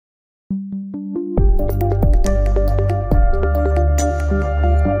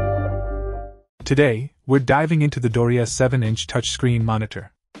Today, we're diving into the DORHEA 7-inch touchscreen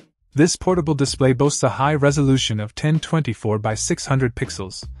monitor. This portable display boasts a high resolution of 1024 by 600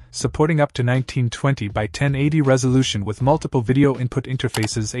 pixels, supporting up to 1920 by 1080 resolution with multiple video input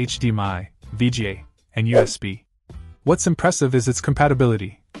interfaces HDMI, VGA, and USB. What's impressive is its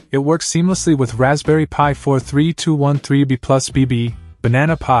compatibility. It works seamlessly with Raspberry Pi 4 3213B plus BB,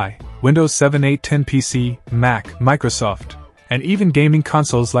 Banana Pi, Windows 7 810 PC, Mac, Microsoft, and even gaming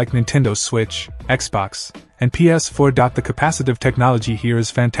consoles like Nintendo Switch, Xbox, and PS4. The capacitive technology here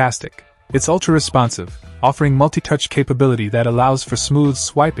is fantastic. It's ultra-responsive, offering multi-touch capability that allows for smooth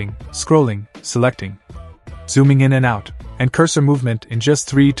swiping, scrolling, selecting, zooming in and out, and cursor movement in just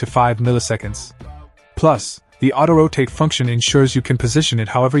 3 to 5 milliseconds. Plus, the auto-rotate function ensures you can position it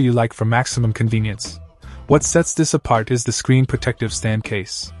however you like for maximum convenience. What sets this apart is the screen protective stand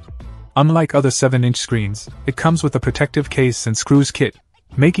case. Unlike other 7-inch screens, it comes with a protective case and screws kit,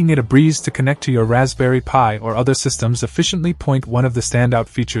 making it a breeze to connect to your Raspberry Pi or other systems efficiently. One of the standout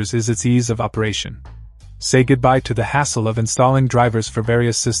features is its ease of operation. Say goodbye to the hassle of installing drivers for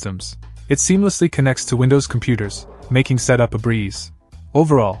various systems. It seamlessly connects to Windows computers, making setup a breeze.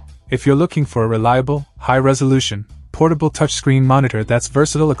 Overall, if you're looking for a reliable, high-resolution, portable touchscreen monitor that's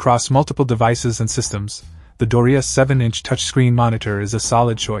versatile across multiple devices and systems, the DORHEA 7-inch touchscreen monitor is a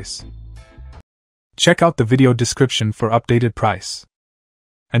solid choice. Check out the video description for updated price.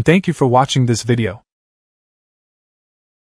 And thank you for watching this video.